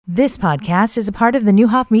This podcast is a part of the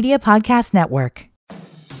Newhoff Media Podcast Network.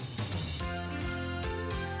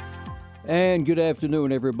 And good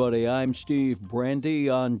afternoon, everybody. I'm Steve Brandy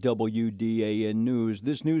on WDAN News.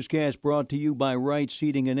 This newscast brought to you by Wright's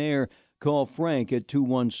Heating and Air. Call Frank at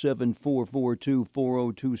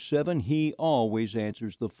 217-442-4027. He always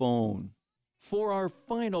answers the phone. For our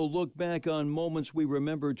final look back on moments we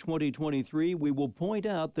remember 2023, we will point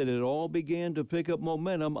out that it all began to pick up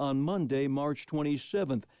momentum on Monday, March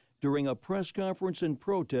 27th, during a press conference and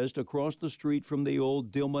protest across the street from the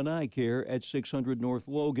old Dillman Eye Care at 600 North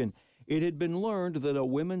Logan. It had been learned that a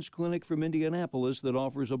women's clinic from Indianapolis that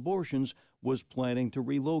offers abortions was planning to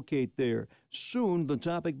relocate there. Soon, the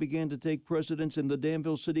topic began to take precedence in the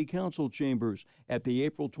Danville City Council chambers. At the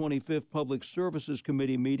April 25th Public Services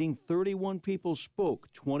Committee meeting, 31 people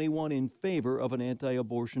spoke, 21 in favor of an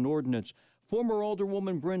anti-abortion ordinance. Former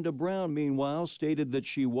Alderwoman Brenda Brown, meanwhile, stated that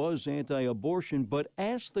she was anti-abortion, but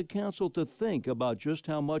asked the council to think about just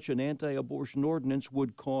how much an anti-abortion ordinance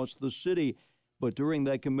would cost the city. But during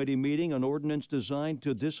that committee meeting, an ordinance designed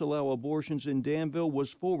to disallow abortions in Danville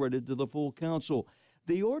was forwarded to the full council.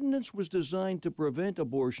 The ordinance was designed to prevent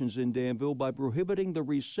abortions in Danville by prohibiting the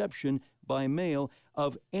reception by mail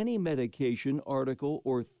of any medication, article,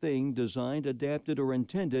 or thing designed, adapted, or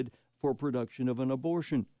intended for production of an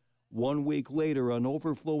abortion. 1 week later, an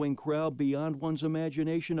overflowing crowd beyond one's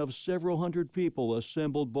imagination of several hundred people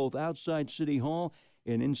assembled both outside City Hall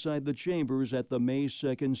and inside the chambers at the May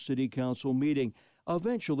 2nd City Council meeting.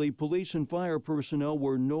 Eventually, police and fire personnel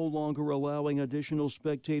were no longer allowing additional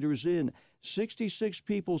spectators in. 66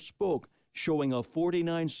 people spoke, showing a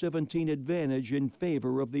 49-17 advantage in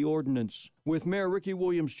favor of the ordinance. With Mayor Ricky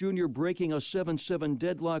Williams Jr. breaking a 7-7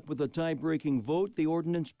 deadlock with a tie-breaking vote, the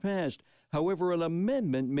ordinance passed. However, an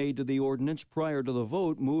amendment made to the ordinance prior to the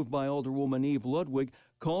vote, moved by Alderwoman Eve Ludwig,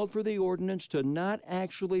 called for the ordinance to not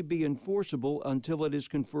actually be enforceable until it is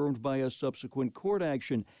confirmed by a subsequent court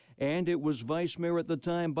action. And it was Vice Mayor at the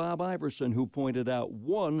time, Bob Iverson, who pointed out,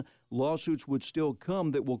 1, lawsuits would still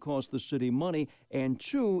come that will cost the city money, and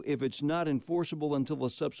 2, if it's not enforceable until a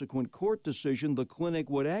subsequent court decision, the clinic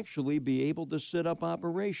would actually be able to set up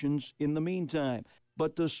operations in the meantime.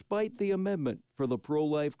 But despite the amendment, for the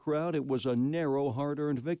pro-life crowd, it was a narrow,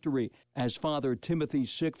 hard-earned victory, as Father Timothy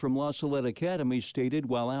Sick from La Salette Academy stated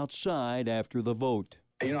while outside after the vote.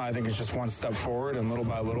 I think it's just one step forward, and little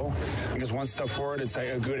by little, because one step forward, it's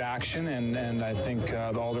a good action, and I think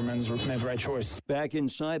the aldermen's made the right choice. Back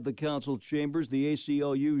inside the council chambers, the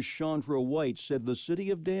ACLU's Chandra White said the city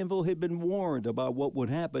of Danville had been warned about what would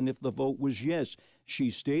happen if the vote was yes. She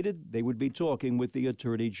stated they would be talking with the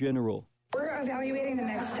Attorney General. We're evaluating the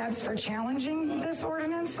next steps for challenging this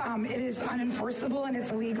ordinance. It is unenforceable and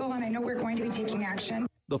it's illegal, and I know we're going to be taking action.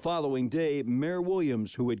 The following day, Mayor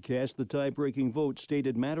Williams, who had cast the tie-breaking vote,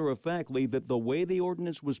 stated matter-of-factly that the way the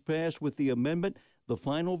ordinance was passed with the amendment, the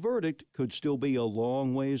final verdict could still be a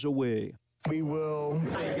long ways away. We will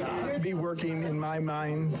be working, in my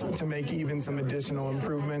mind, to make even some additional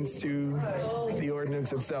improvements to the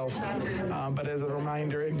ordinance itself. But as a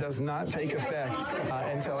reminder, it does not take effect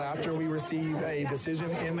until after we receive a decision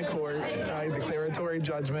in the court, a declaratory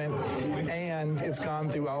judgment, and it's gone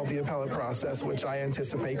through all the appellate process, which I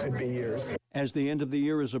anticipate could be years. As the end of the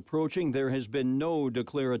year is approaching, there has been no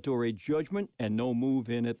declaratory judgment and no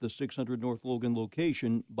move-in at the 600 North Logan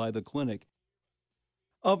location by the clinic.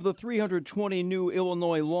 Of the 320 new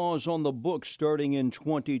Illinois laws on the books starting in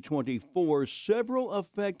 2024, several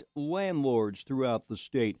affect landlords throughout the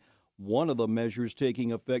state. One of the measures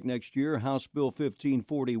taking effect next year, House Bill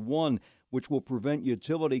 1541, which will prevent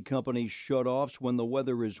utility companies shutoffs when the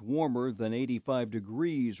weather is warmer than 85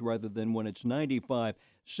 degrees rather than when it's 95.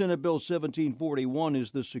 Senate Bill 1741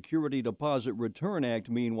 is the Security Deposit Return Act.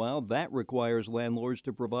 Meanwhile, that requires landlords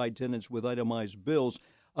to provide tenants with itemized bills.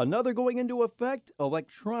 Another going into effect,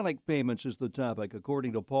 electronic payments is the topic,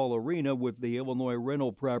 according to Paul Arena with the Illinois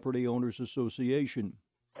Rental Property Owners Association.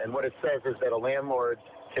 And what it says is that a landlord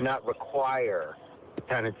cannot require the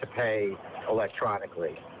tenant to pay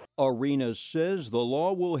electronically. Arena says the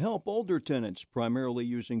law will help older tenants, primarily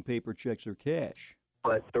using paper checks or cash.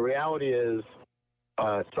 But the reality is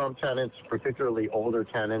some tenants, particularly older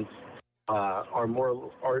tenants, are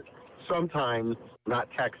sometimes not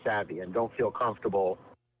tech savvy and don't feel comfortable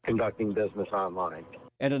conducting business online.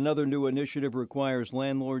 And another new initiative requires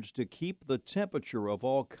landlords to keep the temperature of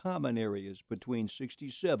all common areas between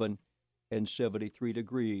 67 and 73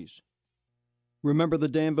 degrees. Remember, the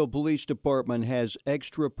Danville Police Department has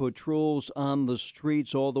extra patrols on the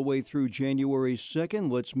streets all the way through January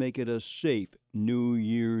 2nd. Let's make it a safe New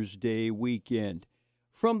Year's Day weekend.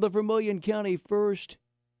 From the Vermilion County First,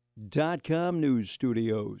 News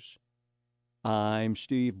Studios. I'm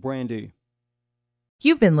Steve Brandy.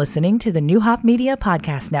 You've been listening to the Newhoff Media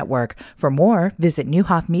Podcast Network. For more, visit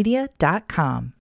newhoffmedia.com.